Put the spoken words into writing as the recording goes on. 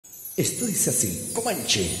Esto dice así,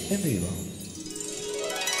 Comanche, en vivo.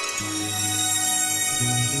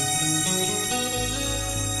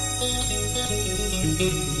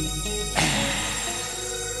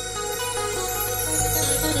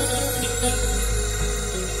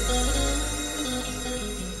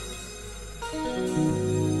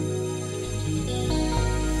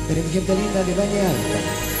 Pero mi gente linda de Valle Alta,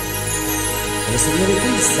 el señor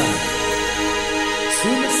Cliza,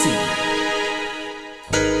 suena así.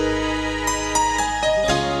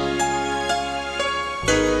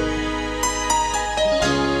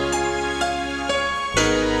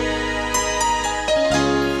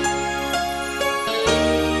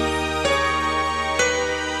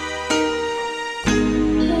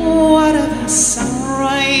 What about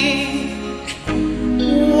sunrise?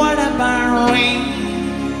 What about rain?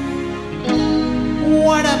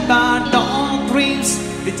 What about all dreams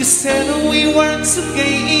that you said we weren't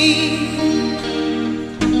together?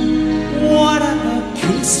 What about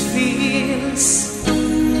these fears?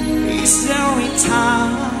 Is there a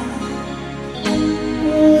time?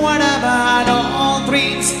 What about all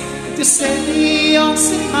dreams that you said you're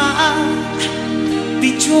mine?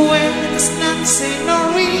 Did you ever not say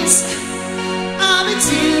no risk? I'm a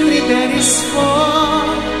tear that is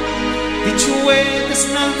full. Did you ever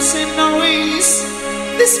not say no risk?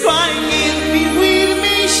 This crying in me will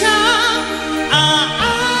me shine.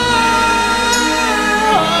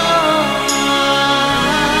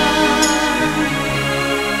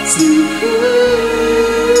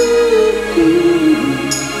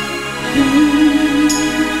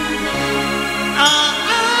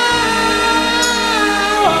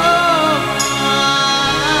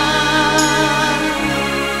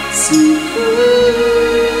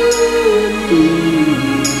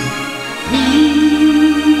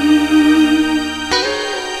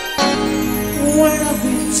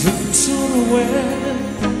 To the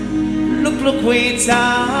world, look way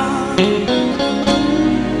down.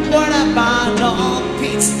 What about all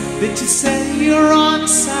peace that you say you're on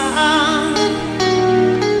side?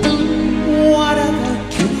 What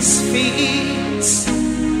about these feet?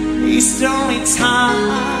 Is there only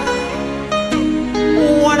time?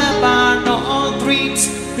 What about all dreams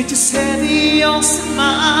that you said you're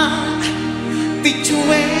mine? Did you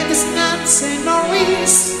ever not say no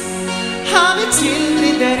risk? How did you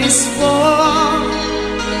that is for?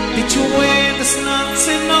 Did you wear the sluts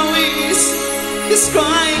and always this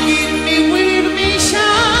crying in me will me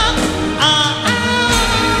shine?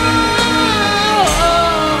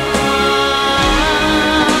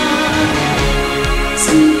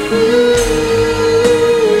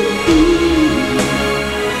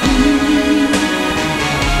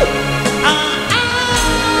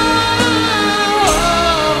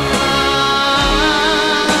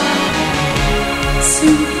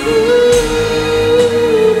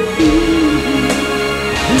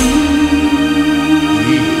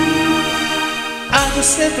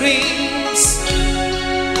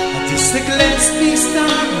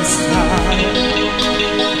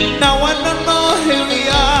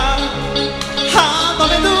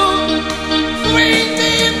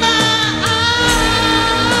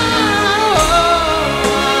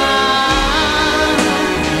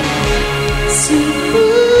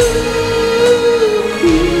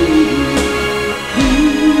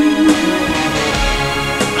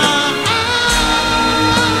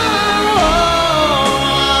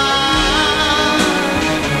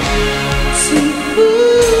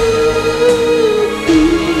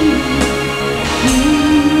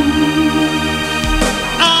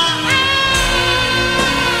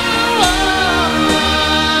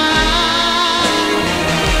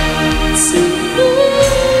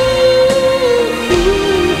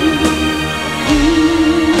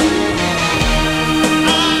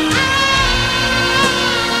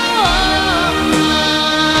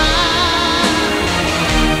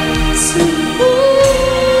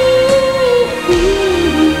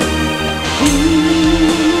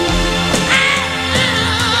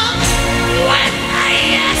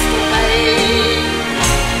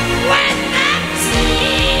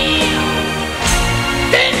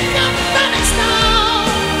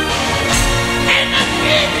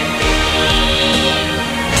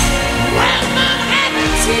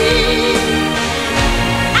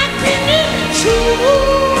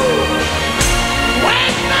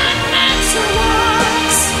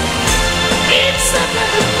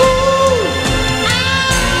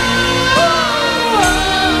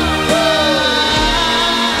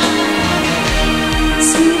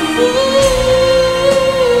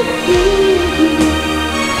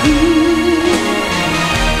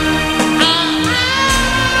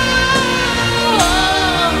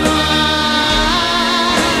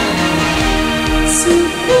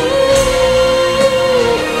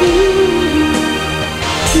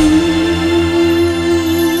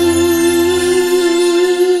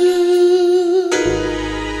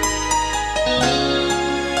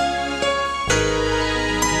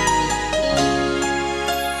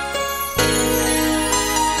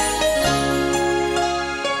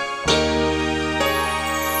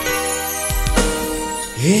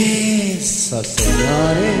 Eso,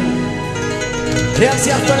 señores.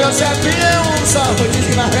 Gracias por los aplausos,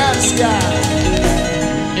 muchísimas gracias.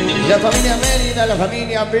 La familia Mérida, la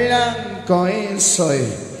familia Blanco, eso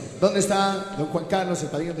es. ¿Dónde está don Juan Carlos, el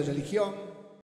padrino de religión?